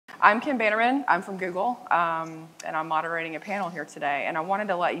I'm Kim Bannerman. I'm from Google, and I'm moderating a panel here today. And I wanted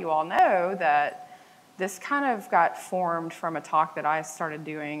to let you all know that this kind of got formed from a talk that I started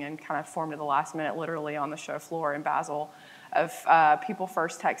doing and kind of formed at the last minute, literally on the show floor in Basel, of people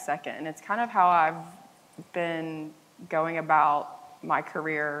first, tech second. And it's kind of how I've been going about my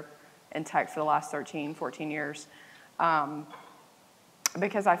career in tech for the last 13, 14 years.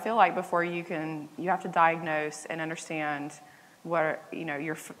 Because I feel like before you have to diagnose and understand what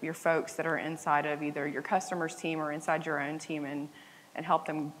your folks that are inside of either your customer's team or inside your own team and help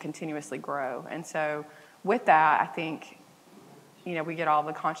them continuously grow. And so with that, I think we get all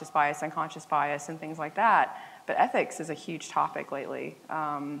the conscious bias, unconscious bias, and things like that. But ethics is a huge topic lately,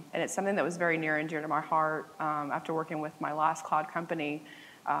 and it's something that was very near and dear to my heart after working with my last cloud company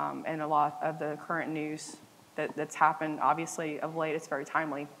and a lot of the current news that's happened. Obviously, of late, it's very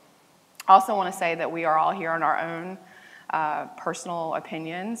timely. I also want to say that we are all here on our own personal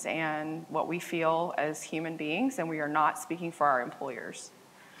opinions and what we feel as human beings, and we are not speaking for our employers.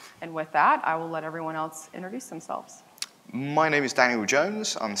 And with that, I will let everyone else introduce themselves. My name is Daniel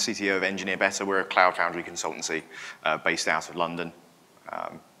Jones. I'm CTO of Engineer Better. We're a cloud foundry consultancy based out of London.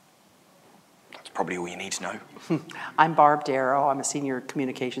 That's probably all you need to know. I'm Barb Darrow. I'm a senior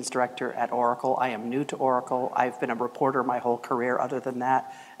communications director at Oracle. I am new to Oracle. I've been a reporter my whole career other than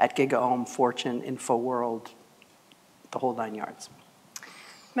that at GigaOM, Fortune, InfoWorld, the whole 9 yards.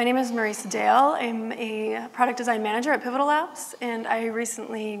 My name is Mariesa Dale. I'm a product design manager at Pivotal Labs, and I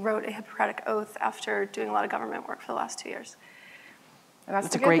recently wrote a Hippocratic Oath after doing a lot of government work for the last 2 years. And that's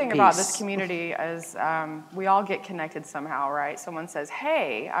the good thing about this community is we all get connected somehow, right? Someone says,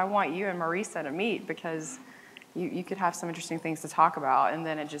 hey, I want you and Mariesa to meet because you could have some interesting things to talk about, and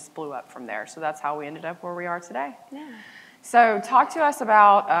then it just blew up from there. So that's how we ended up where we are today. Yeah. So talk to us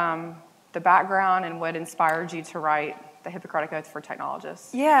about the background and what inspired you to write the Hippocratic Oath for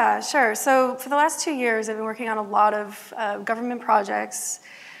Technologists. Yeah, sure. So for the last 2 years, I've been working on a lot of government projects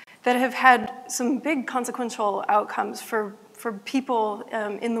that have had some big consequential outcomes for people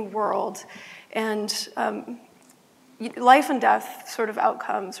in the world, and life and death sort of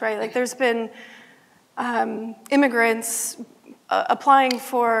outcomes, right? Like there's been immigrants applying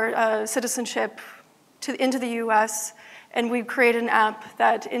for citizenship into the US, and we've created an app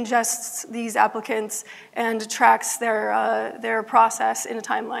that ingests these applicants and tracks their process in a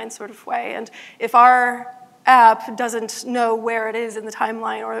timeline sort of way. And if our app doesn't know where it is in the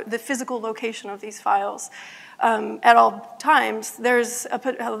timeline or the physical location of these files at all times, there's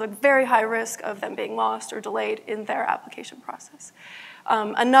a very high risk of them being lost or delayed in their application process.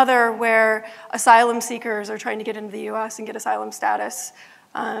 Another where asylum seekers are trying to get into the US and get asylum status.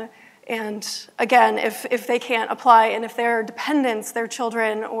 And again, if they can't apply, and if their dependents, their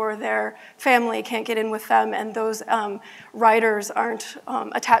children or their family can't get in with them, and those writers aren't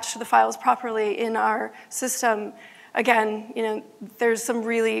attached to the files properly in our system, again, there's some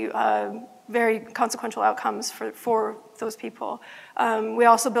really very consequential outcomes for those people. We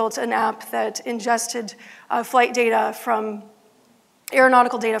also built an app that ingested flight data from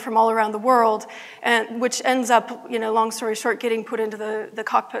aeronautical data from all around the world, and which ends up, long story short, getting put into the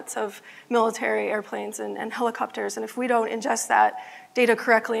cockpits of military airplanes and helicopters. And if we don't ingest that data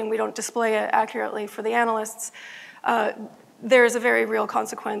correctly and we don't display it accurately for the analysts, there's a very real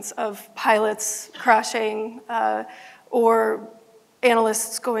consequence of pilots crashing or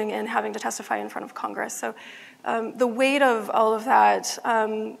analysts going and having to testify in front of Congress. So the weight of all of that,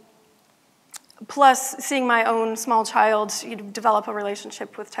 plus seeing my own small child develop a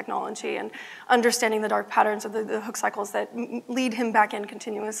relationship with technology and understanding the dark patterns of the hook cycles that lead him back in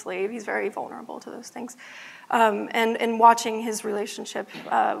continuously. He's very vulnerable to those things. And watching his relationship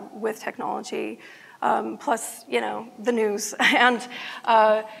with technology, plus, the news, and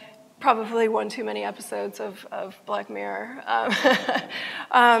probably one too many episodes of Black Mirror,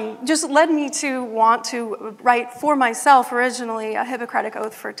 just led me to want to write for myself originally a Hippocratic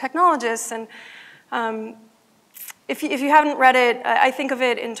Oath for Technologists. And if you haven't read it, I think of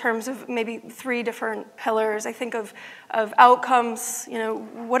it in terms of maybe 3 different pillars. I think of outcomes,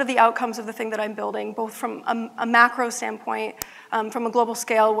 what are the outcomes of the thing that I'm building, both from a macro standpoint, from a global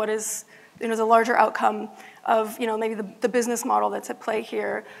scale, what is the larger outcome of maybe the business model that's at play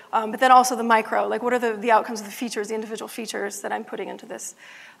here, but then also the micro, like what are the outcomes of the features, the individual features that I'm putting into this.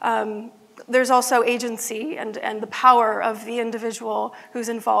 There's also agency and the power of the individual who's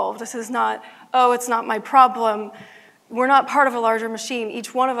involved. This is not, oh, it's not my problem. We're not part of a larger machine.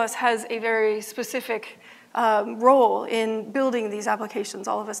 Each one of us has a very specific role in building these applications,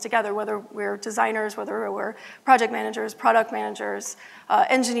 all of us together, whether we're designers, whether we're project managers, product managers,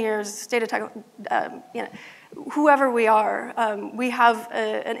 engineers, data tech, whoever we are, we have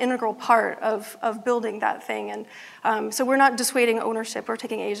an integral part of building that thing. And so we're not dissuading ownership or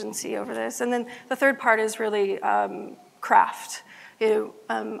taking agency over this. And then the third part is really craft.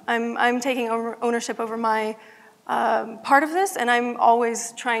 I'm taking ownership over my part of this, and I'm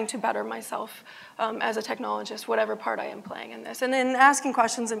always trying to better myself as a technologist, whatever part I am playing in this. And then asking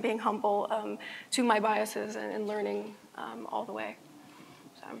questions and being humble to my biases and learning all the way.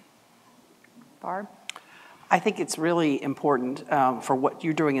 So. Barb? I think it's really important for what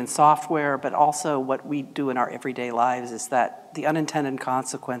you're doing in software, but also what we do in our everyday lives, is that the unintended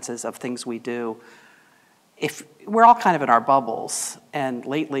consequences of things we do, if we're all kind of in our bubbles, and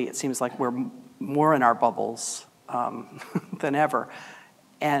lately it seems like we're more in our bubbles than ever.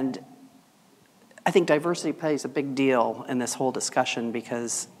 And I think diversity plays a big deal in this whole discussion,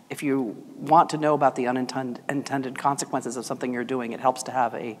 because if you want to know about the unintended consequences of something you're doing, it helps to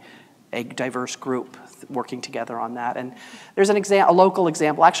have a diverse group working together on that. And there's a local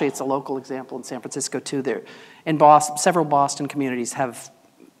example, actually it's a local example in San Francisco too. There, in Boston, several Boston communities have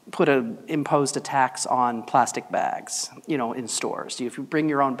imposed a tax on plastic bags, in stores. If you bring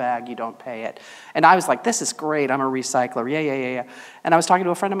your own bag, you don't pay it. And I was like, this is great, I'm a recycler, yeah. And I was talking to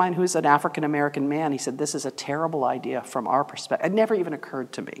a friend of mine who's an African-American man. He said, this is a terrible idea from our perspective. It never even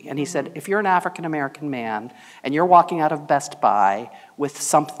occurred to me. And he said, if you're an African-American man and you're walking out of Best Buy with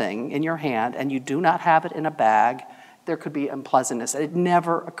something in your hand and you do not have it in a bag, there could be unpleasantness. It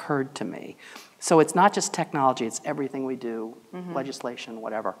never occurred to me. So it's not just technology, it's everything we do, legislation,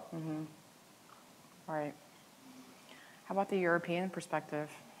 whatever. All right. How about the European perspective?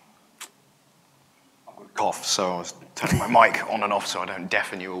 I've got a cough, so I was turning my mic on and off so I don't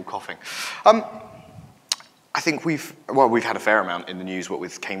deafen you all coughing. I think we've had a fair amount in the news, what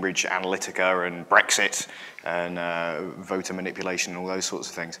with Cambridge Analytica and Brexit and voter manipulation and all those sorts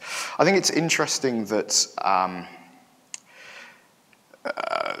of things. I think it's interesting that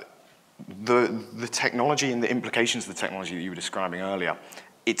the technology and the implications of the technology that you were describing earlier,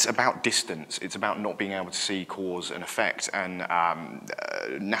 it's about distance. It's about not being able to see cause and effect. And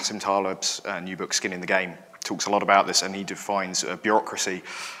Nassim Taleb's new book, Skin in the Game, talks a lot about this, and he defines bureaucracy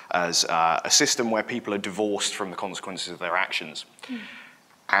as a system where people are divorced from the consequences of their actions.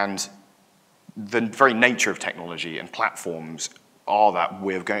 And the very nature of technology and platforms are that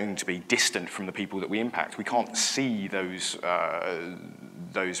we're going to be distant from the people that we impact. We can't see those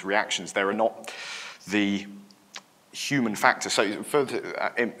reactions. There are not the human factor. So for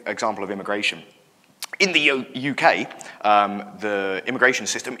the example of immigration, in the UK, the immigration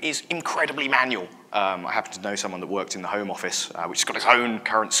system is incredibly manual. I happen to know someone that worked in the Home Office, which has got its own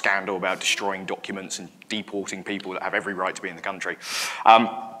current scandal about destroying documents and deporting people that have every right to be in the country.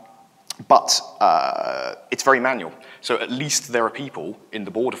 But it's very manual. So at least there are people in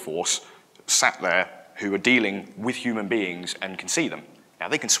the border force sat there who are dealing with human beings and can see them. Now,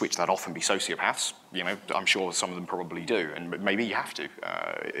 they can switch that off and be sociopaths. I'm sure some of them probably do, and maybe you have to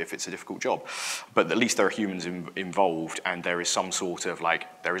if it's a difficult job. But at least there are humans involved, and there is some sort of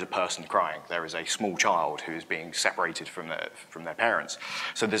there is a person crying. There is a small child who is being separated from their parents.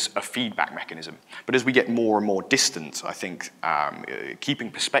 So there's a feedback mechanism. But as we get more and more distant, I think keeping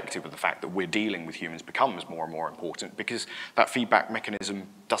perspective of the fact that we're dealing with humans becomes more and more important, because that feedback mechanism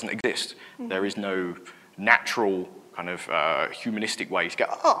doesn't exist. There is no natural kind of humanistic way to go,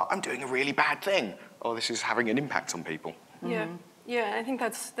 oh, I'm doing a really bad thing. Oh, this is having an impact on people. Yeah, I think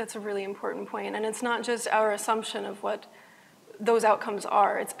that's a really important point. And it's not just our assumption of what those outcomes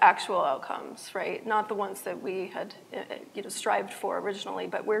are, it's actual outcomes, right? Not the ones that we had strived for originally,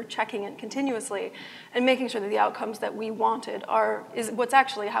 but we're checking it continuously and making sure that the outcomes that we wanted is what's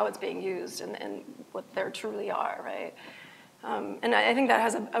actually how it's being used and what they truly are, right? And I think that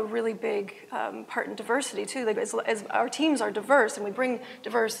has a really big part in diversity too. As our teams are diverse and we bring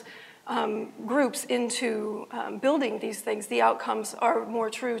diverse groups into building these things, the outcomes are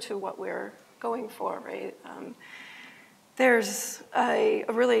more true to what we're going for, right? There's a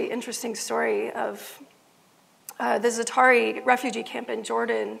really interesting story of the Zatari refugee camp in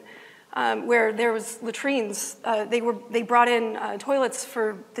Jordan, where there was latrines. They brought in toilets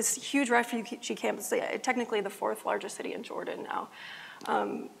for this huge refugee camp. It's technically the 4th largest city in Jordan now.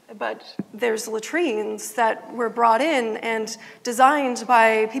 But there's latrines that were brought in and designed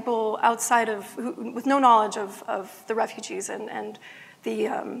by people outside with no knowledge of the refugees and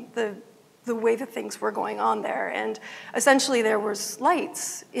the way that things were going on there. And essentially there was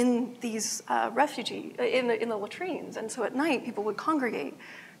lights in these in the latrines. And so at night people would congregate,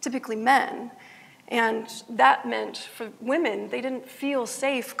 typically men, And that meant for women, they didn't feel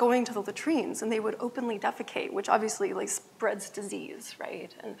safe going to the latrines, and they would openly defecate, which obviously like spreads disease,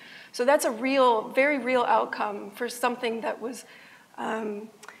 right? And so that's a real, very real outcome for something that was,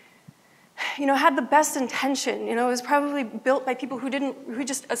 you know, had the best intention. You know, it was probably built by people who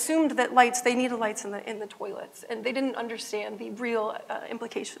just assumed that they needed lights in the toilets, and they didn't understand the real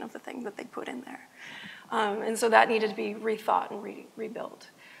implication of the thing that they put in there. And so that needed to be rethought and rebuilt,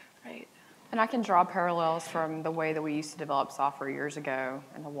 right? And I can draw parallels from the way that we used to develop software years ago,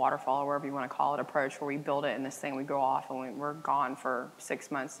 and the waterfall, or whatever you want to call it, approach, where we build it and this thing, we go off and we're gone for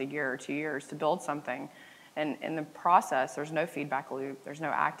 6 months, a year, or 2 years to build something. And in the process, there's no feedback loop. There's no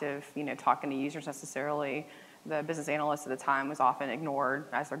active, you know, talking to users necessarily. The business analyst at the time was often ignored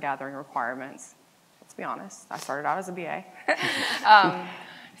as they're gathering requirements. Let's be honest. I started out as a BA.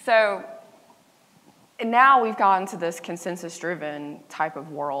 And now we've gotten to this consensus-driven type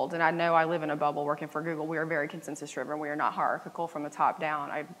of world. And I know I live in a bubble working for Google. We are very consensus-driven. We are not hierarchical from the top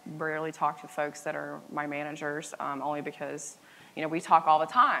down. I rarely talk to folks that are my managers, only because, you know, we talk all the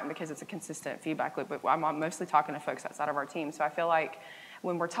time because it's a consistent feedback loop. But I'm mostly talking to folks outside of our team. So I feel like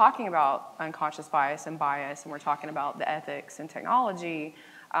when we're talking about unconscious bias and bias, and we're talking about the ethics and technology,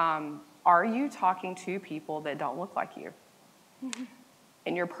 are you talking to people that don't look like you? Mm-hmm.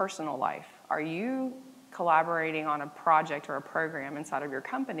 In your personal life? Are you collaborating on a project or a program inside of your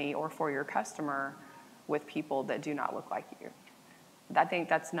company or for your customer with people that do not look like you? I think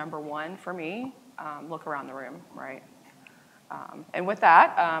that's number one for me. Look around the room, right? And with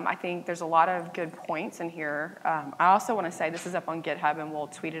that, I think there's a lot of good points in here. I also want to say this is up on GitHub, and we'll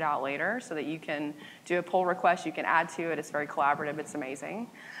tweet it out later so that you can do a pull request. You can add to it. It's very collaborative. It's amazing.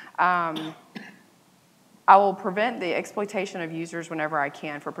 I will prevent the exploitation of users whenever I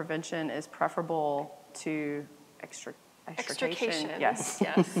can, for prevention is preferable to extrication. Yes.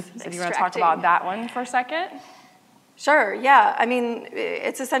 Yes. So do you want to talk about that one for a second? Sure, yeah. I mean,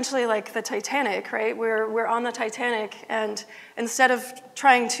 it's essentially like the Titanic, right? We're on the Titanic, and instead of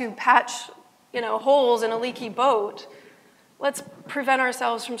trying to patch, you know, holes in a leaky boat, let's prevent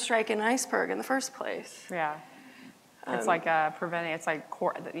ourselves from striking an iceberg in the first place. Yeah. It's like preventing, it's like,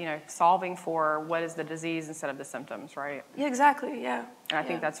 you know, solving for what is the disease instead of the symptoms, right? Yeah, exactly, yeah. And I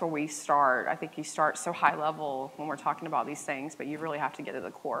think that's where we start. I think you start so high level when we're talking about these things, but you really have to get to the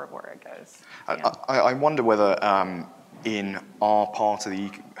core of where it goes. I wonder whether in our part of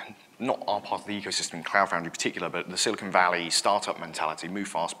the, not our part of the ecosystem, Cloud Foundry in particular, but the Silicon Valley startup mentality, move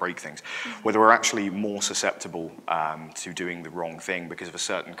fast, break things, whether we're actually more susceptible to doing the wrong thing because of a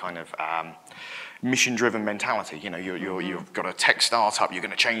certain kind of mission-driven mentality. You know, you've got a tech startup, you're going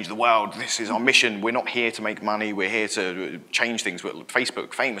to change the world, this is our mission, we're not here to make money, we're here to change things.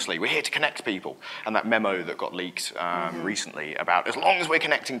 Facebook, famously, we're here to connect people. And that memo that got leaked recently about, as long as we're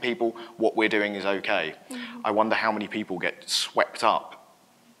connecting people, what we're doing is okay. I wonder how many people get swept up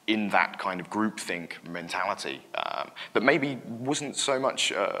in that kind of groupthink mentality that maybe wasn't so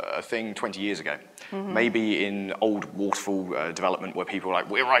much a thing 20 years ago. Maybe in old waterfall development where people were like,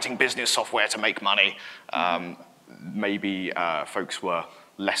 we're writing business software to make money, maybe folks were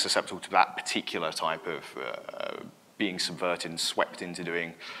less susceptible to that particular type of being subverted and swept into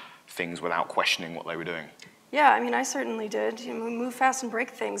doing things without questioning what they were doing. Yeah, I mean, I certainly did. You know, move fast and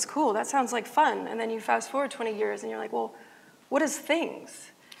break things, cool, that sounds like fun. And then you fast forward 20 years and you're like, well, what is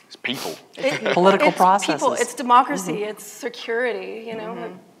things? It's people. Political processes. People, it's democracy, it's security, you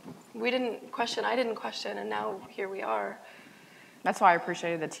know. We didn't question, I didn't question, and now here we are. That's why I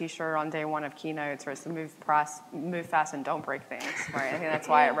appreciated the T-shirt on day one of keynotes, where it's move fast and don't break things, right? I think that's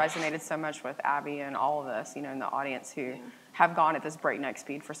why it resonated so much with Abby and all of us, you know, in the audience who have gone at this breakneck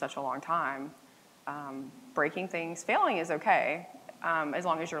speed for such a long time. Breaking things, failing is okay, as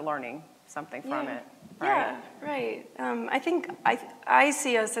long as you're learning something from it. Right? Yeah, right. I think I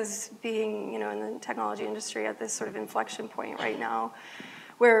see us as being, you know, in the technology industry at this sort of inflection point right now,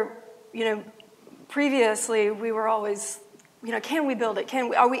 where, you know, previously we were always, you know, can we build it?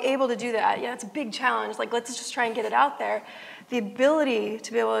 Are we able to do that? Yeah, it's a big challenge. Like, let's just try and get it out there. The ability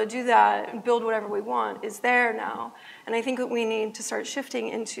to be able to do that and build whatever we want is there now, and I think that we need to start shifting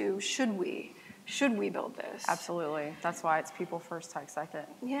into should we build this? Absolutely. That's why it's people first, tech second.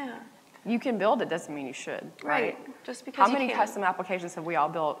 Yeah. You can build it, doesn't mean you should, right? Just because How many custom applications have we all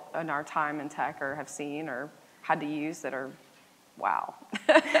built in our time in tech or have seen or had to use that are, wow.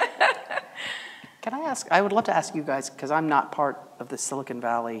 Can I ask, I would love to ask you guys, because I'm not part of the Silicon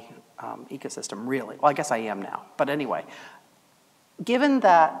Valley ecosystem, really. Well, I guess I am now. But anyway, given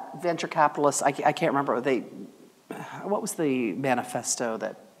that venture capitalists, I can't remember, what was the manifesto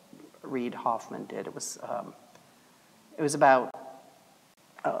that Reid Hoffman did? It was about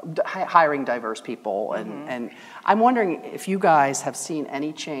hiring diverse people, and I'm wondering if you guys have seen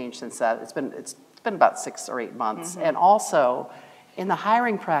any change since that. It's been about 6 or 8 months, and also in the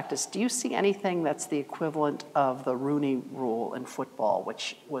hiring practice, do you see anything that's the equivalent of the Rooney Rule in football,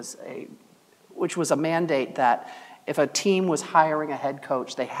 which was a mandate that if a team was hiring a head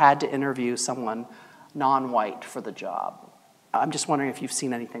coach, they had to interview someone non-white for the job? I'm just wondering if you've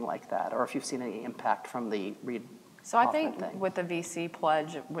seen anything like that, or if you've seen any impact from the Reid. So I think with the VC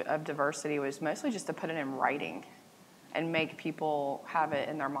pledge of diversity was mostly just to put it in writing and make people have it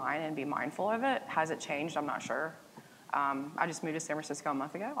in their mind and be mindful of it. Has it changed? I'm not sure. I just moved to San Francisco a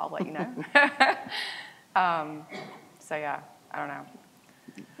month ago. I'll let you know. So yeah, I don't know.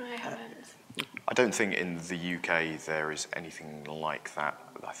 I haven't. I don't think in the UK there is anything like that.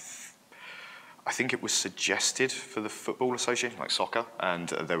 I think it was suggested for the Football Association, like soccer, and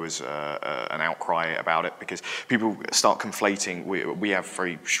there was an outcry about it because people start conflating. We have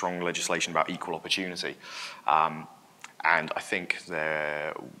very strong legislation about equal opportunity, and I think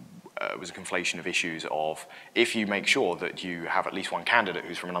there was a conflation of issues of if you make sure that you have at least one candidate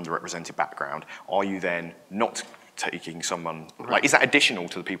who's from an underrepresented background, are you then not taking someone, like, is that additional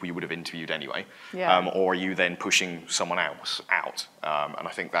to the people you would have interviewed anyway? Yeah. Or are you then pushing someone else out? And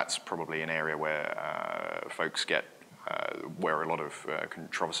I think that's probably an area where folks get, where a lot of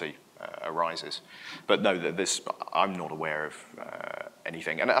controversy arises. But no, I'm not aware of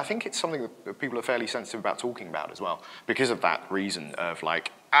anything. And I think it's something that people are fairly sensitive about talking about as well, because of that reason of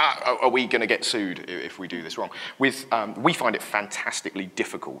like, are we going to get sued if we do this wrong? We find it fantastically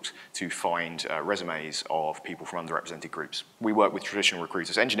difficult to find resumes of people from underrepresented groups. We work with traditional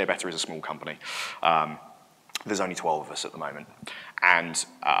recruiters. Engineer Better is a small company. There's only 12 of us at the moment. And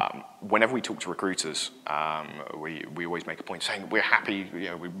whenever we talk to recruiters, we always make a point saying we're happy,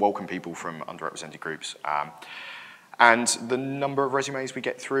 we welcome people from underrepresented groups. And the number of resumes we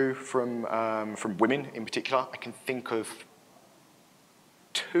get through from women in particular, I can think of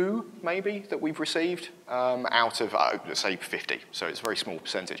 2 maybe that we've received out of, let's say, 50. So it's a very small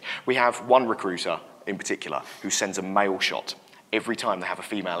percentage. We have one recruiter in particular who sends a mail shot every time they have a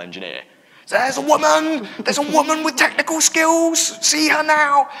female engineer. So there's a woman with technical skills, see her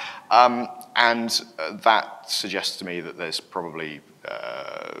now. And that suggests to me that there's probably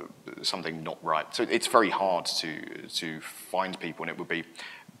something not right. So it's very hard to find people, and it would be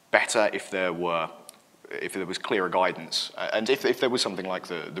better if there was clearer guidance, and if there was something like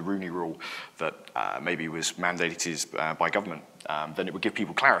the Rooney Rule that maybe was mandated by government, then it would give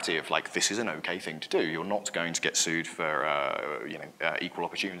people clarity of like, this is an okay thing to do. You're not going to get sued for equal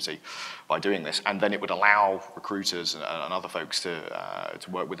opportunity by doing this, and then it would allow recruiters and other folks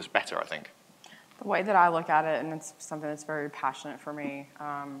to work with us better, I think. The way that I look at it, and it's something that's very passionate for me,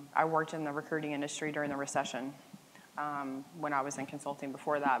 I worked in the recruiting industry during the recession. When I was in consulting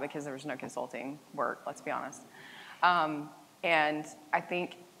before that, because there was no consulting work, let's be honest. And I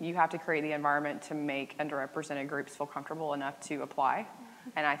think you have to create the environment to make underrepresented groups feel comfortable enough to apply.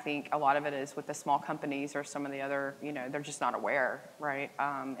 And I think a lot of it is with the small companies or some of the other, they're just not aware, right?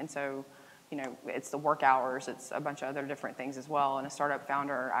 And so, it's the work hours, it's a bunch of other different things as well. And a startup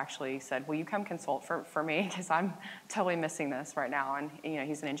founder actually said, will you come consult for me? Because I'm totally missing this right now. And,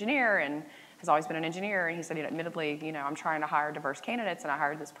 he's an engineer and has always been an engineer, and he said, admittedly, I'm trying to hire diverse candidates, and I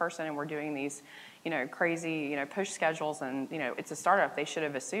hired this person, and we're doing these, crazy, push schedules, and, it's a startup. They should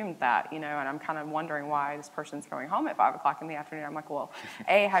have assumed that, and I'm kind of wondering why this person's going home at 5 o'clock in the afternoon. I'm like, well,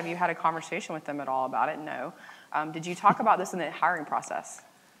 A, have you had a conversation with them at all about it? No. Did you talk about this in the hiring process?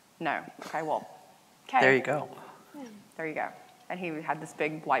 No. Okay, well, okay. There you go. Yeah. There you go. And he had this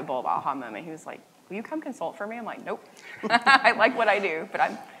big light bulb aha moment. He was like, will you come consult for me? I'm like, nope. I like what I do,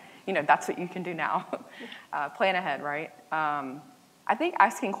 but that's what you can do now. Plan ahead, right? I think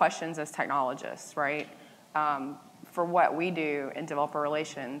asking questions as technologists, right? For what we do in developer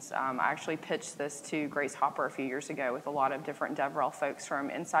relations, I actually pitched this to Grace Hopper a few years ago with a lot of different DevRel folks from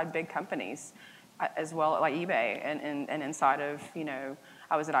inside big companies, as well like eBay and inside of,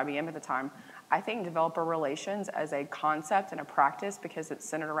 I was at IBM at the time. I think developer relations as a concept and a practice, because it's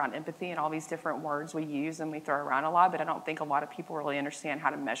centered around empathy and all these different words we use and we throw around a lot, but I don't think a lot of people really understand how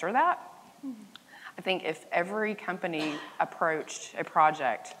to measure that. Mm-hmm. I think if every company approached a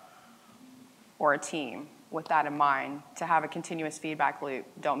project or a team with that in mind, to have a continuous feedback loop,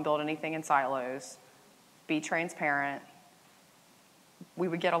 don't build anything in silos, be transparent, we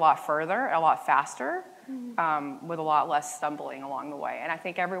would get a lot further, a lot faster, with a lot less stumbling along the way. And I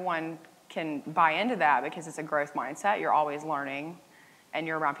think everyone can buy into that because it's a growth mindset. You're always learning, and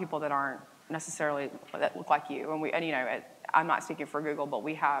you're around people that aren't necessarily that look like you. And I'm not speaking for Google, but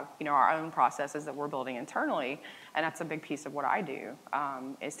we have, our own processes that we're building internally, and that's a big piece of what I do,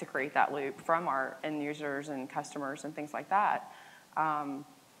 is to create that loop from our end users and customers and things like that. And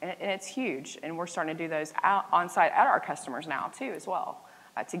it's huge, and we're starting to do those on site at our customers now too, as well,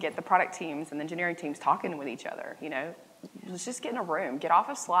 to get the product teams and the engineering teams talking with each other. Let's just get in a room, get off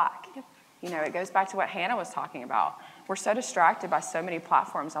of Slack. It goes back to what Hannah was talking about. We're so distracted by so many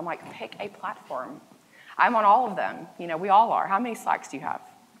platforms. I'm like, pick a platform. I'm on all of them. We all are. How many Slacks do you have?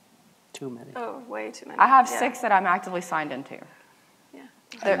 Too many. Oh, way too many. I have 6 that I'm actively signed into.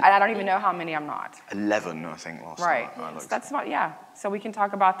 Yeah. I don't even know how many I'm not. 11, I think, last Right. time I looked. That's not, yeah. So we can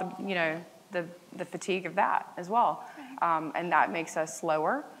talk about the fatigue of that as well. And that makes us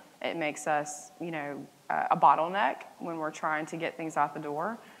slower. It makes us, a bottleneck when we're trying to get things out the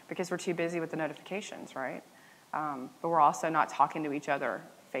door because we're too busy with the notifications, right? But we're also not talking to each other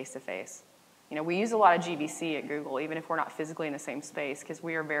face to face. We use a lot of GVC at Google, even if we're not physically in the same space, because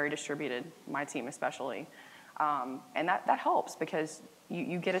we are very distributed, my team especially. And that helps because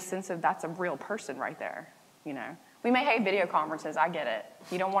you get a sense of that's a real person right there, We may hate video conferences, I get it.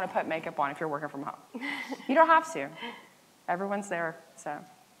 You don't want to put makeup on if you're working from home. You don't have to. Everyone's there, so.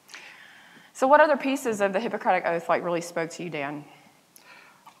 So what other pieces of the Hippocratic Oath really spoke to you, Dan?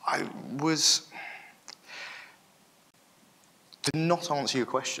 To not answer your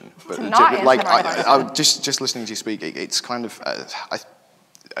question, but just listening to you speak, it's kind of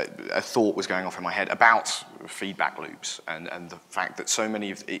a thought was going off in my head about feedback loops and the fact that so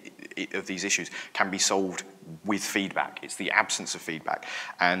many of these issues can be solved with feedback. It's the absence of feedback,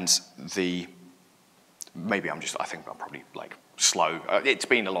 and maybe I think I'm probably slow. It's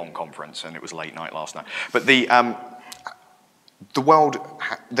been a long conference and it was late night last night, but the world,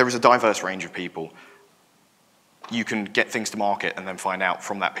 there is a diverse range of people. You can get things to market and then find out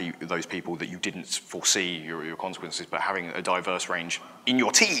from those people that you didn't foresee your consequences, but having a diverse range in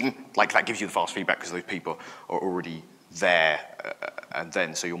your team, that gives you the fast feedback because those people are already there, and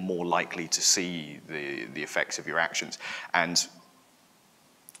then so you're more likely to see the effects of your actions. And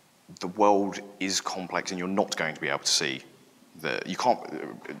the world is complex and you're not going to be able to see you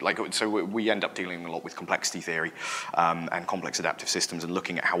can't, so we end up dealing a lot with complexity theory and complex adaptive systems and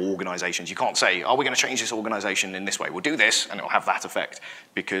looking at how organizations, you can't say, we're going to change this organization in this way, we'll do this and it'll have that effect,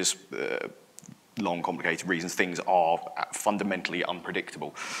 because long, complicated reasons, things are fundamentally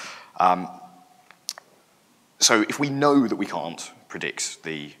unpredictable. So if we know that we can't predict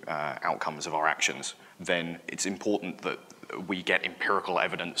the outcomes of our actions, then it's important that we get empirical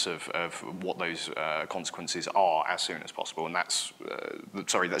evidence of what those consequences are as soon as possible. And that's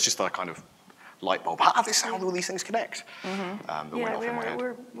just that kind of light bulb. This is how all these things connect. That went off in my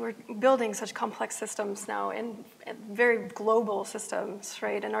head. We're building such complex systems now and very global systems,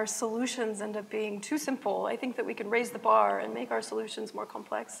 right? And our solutions end up being too simple. I think that we can raise the bar and make our solutions more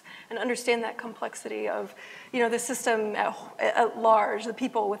complex and understand that complexity of, the system at large, the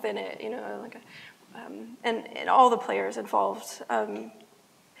people within it, and all the players involved.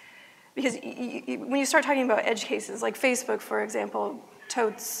 Because when you start talking about edge cases, like Facebook, for example,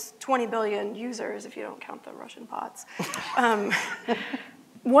 totes 20 billion users, if you don't count the Russian bots.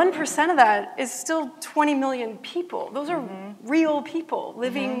 1% of that is still 20 million people. Those are real people,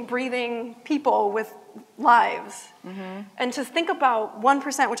 living, breathing people with lives. And to think about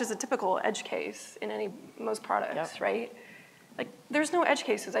 1%, which is a typical edge case in most products, right? There's no edge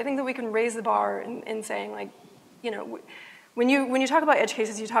cases. I think that we can raise the bar in saying, when you talk about edge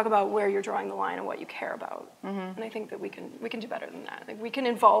cases, you talk about where you're drawing the line and what you care about. And I think that we can do better than that. We can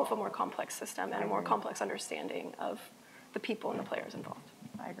involve a more complex system and a more complex understanding of the people and the players involved.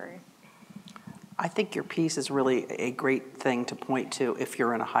 I agree. I think your piece is really a great thing to point to if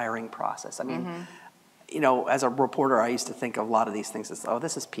you're in a hiring process. I mean, as a reporter, I used to think of a lot of these things as,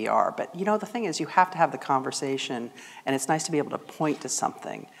 this is PR. But, the thing is, you have to have the conversation, and it's nice to be able to point to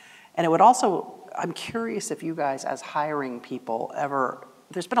something. And it would also, I'm curious if you guys, as hiring people,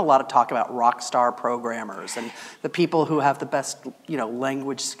 there's been a lot of talk about rock star programmers and the people who have the best,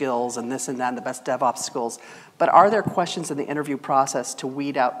 language skills and this and that, and the best DevOps skills. But are there questions in the interview process to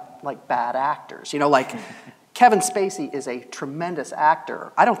weed out, bad actors? Kevin Spacey is a tremendous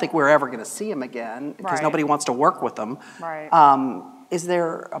actor. I don't think we're ever going to see him again because nobody wants to work with him. Right. Is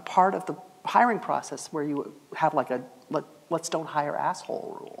there a part of the hiring process where you have let's don't hire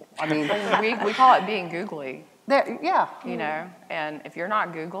asshole rule? I mean, we call it being googly. Yeah. And if you're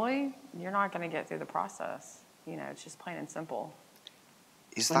not googly, you're not going to get through the process. It's just plain and simple.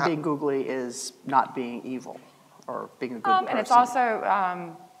 Being googly is not being evil or being a good person. And it's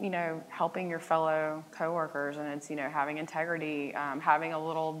also helping your fellow coworkers, and it's, having integrity, having a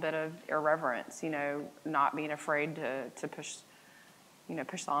little bit of irreverence, not being afraid to push,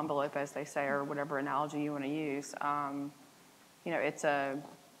 push the envelope, as they say, or whatever analogy you want to use.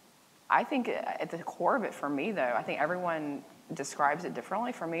 I think at the core of it for me, though, I think everyone describes it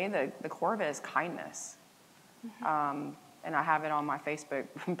differently. For me, the core of it is kindness. Mm-hmm. And I have it on my Facebook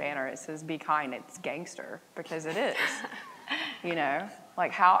banner. It says, "Be kind." It's gangster, because it is.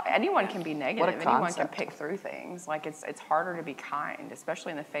 Like how anyone can be negative, anyone can pick through things. Like it's harder to be kind,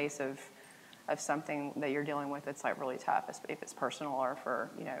 especially in the face of something that you're dealing with that's like really tough, if it's personal or for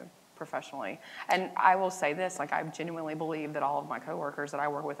professionally. And I will say this, like I genuinely believe that all of my coworkers that I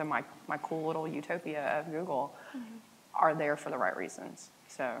work with in my cool little utopia of Google are there for the right reasons.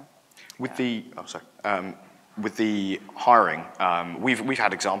 So with with the hiring, we've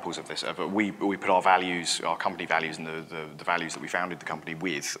had examples of this. We put our values, our company values, and the values that we founded the company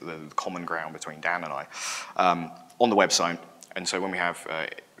with, the common ground between Dan and I, on the website. And so when we have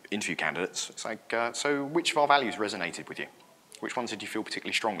interview candidates, it's like, so which of our values resonated with you? Which ones did you feel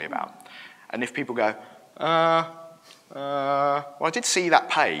particularly strongly about? And if people go, well, I did see that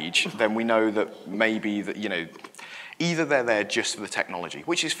page, then we know that maybe that, either they're there just for the technology,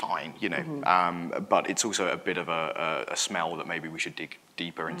 which is fine, but it's also a bit of a smell that maybe we should dig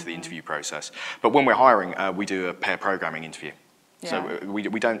deeper into the interview process. But when we're hiring, we do a pair programming interview. Yeah. So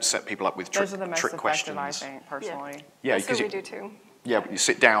we don't set people up with trick questions. Those are the most effective, I think, personally. Yeah, that's what we do too. Yeah, you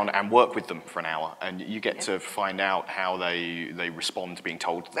sit down and work with them for an hour, and you get to find out how they respond to being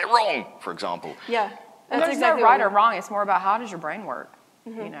told they're wrong, for example. Yeah, that's exactly no right or wrong. It's more about how does your brain work,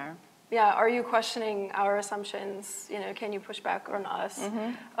 Yeah, are you questioning our assumptions? Can you push back on us?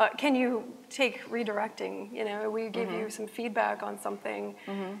 Can you take redirecting? We give you some feedback on something.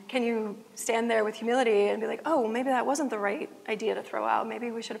 Can you stand there with humility and be like, oh, maybe that wasn't the right idea to throw out.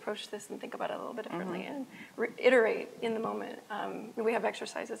 Maybe we should approach this and think about it a little bit differently and iterate in the moment. We have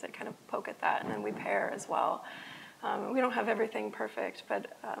exercises that kind of poke at that, and then we pair as well. We don't have everything perfect,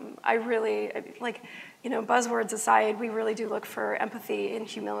 but I really, buzzwords aside, we really do look for empathy and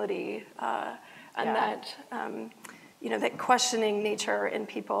humility and that, that questioning nature in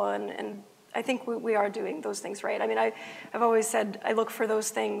people. And I think we are doing those things right. I mean, I've always said I look for those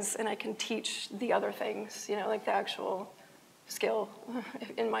things and I can teach the other things, like the actual skill,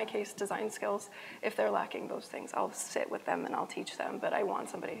 in my case, design skills. If they're lacking those things, I'll sit with them and I'll teach them, but I want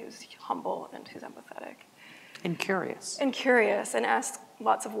somebody who's humble and who's empathetic. And curious. And curious, and ask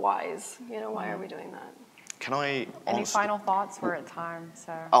lots of whys. Why are we doing that? Can I Any final thoughts? We're at time,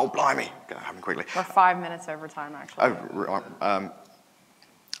 so. Oh, blimey. Go have them quickly. We're 5 minutes over time, actually. I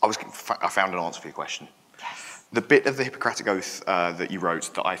found an answer for your question. Yes. The bit of the Hippocratic Oath that you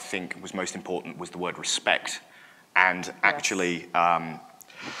wrote that I think was most important was the word respect. And actually,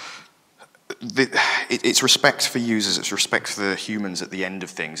 it's respect for users, it's respect for the humans at the end of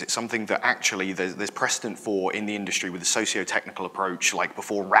things. It's something that actually there's precedent for in the industry with the socio-technical approach, like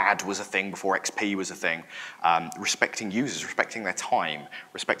before RAD was a thing, before XP was a thing, respecting users, respecting their time,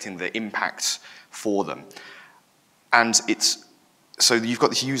 respecting the impacts for them. And so you've got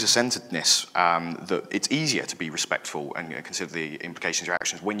this user-centeredness that it's easier to be respectful and consider the implications of your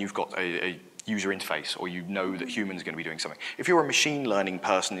actions when you've got a user interface, or that humans are going to be doing something. If you're a machine learning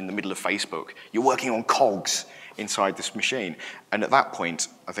person in the middle of Facebook, you're working on cogs inside this machine. And at that point,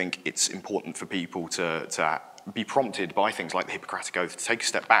 I think it's important for people to be prompted by things like the Hippocratic Oath to take a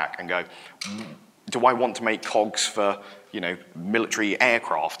step back and go, do I want to make cogs for military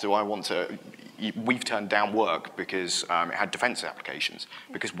aircraft? Do I want to... We've turned down work because it had defense applications,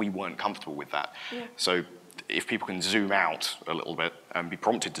 because we weren't comfortable with that. Yeah. So if people can zoom out a little bit and be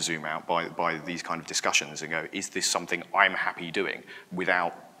prompted to zoom out by these kind of discussions and go, is this something I'm happy doing,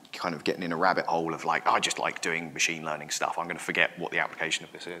 without kind of getting in a rabbit hole of like, I just like doing machine learning stuff, I'm going to forget what the application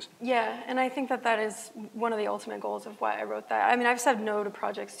of this is. Yeah, and I think that is one of the ultimate goals of why I wrote that. I mean, I've said no to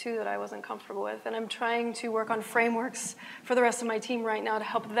projects too that I wasn't comfortable with, and I'm trying to work on frameworks for the rest of my team right now to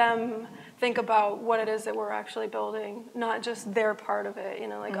help them think about what it is that we're actually building, not just their part of it,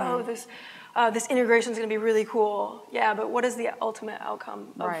 oh, this integration is going to be really cool. Yeah, but what is the ultimate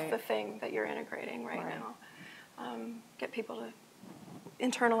outcome of the thing that you're integrating right now? Get people to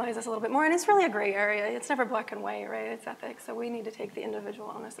internalize this a little bit more. And it's really a gray area. It's never black and white, right? It's ethics. So we need to take the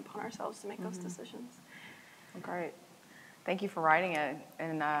individual onus upon ourselves to make those decisions. Great. Thank you for writing it.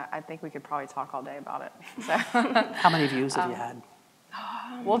 And I think we could probably talk all day about it. So. How many views have you had?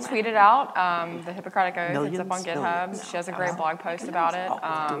 We'll tweet it out. The Hippocratic Oath, Millions? it's up on GitHub. Millions. She has a great blog post about it.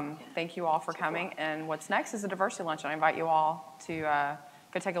 Thank you all for coming. And what's next is a diversity luncheon. I invite you all to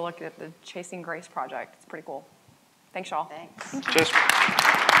go take a look at the Chasing Grace project. It's pretty cool. Thanks, y'all. Thanks. Cheers.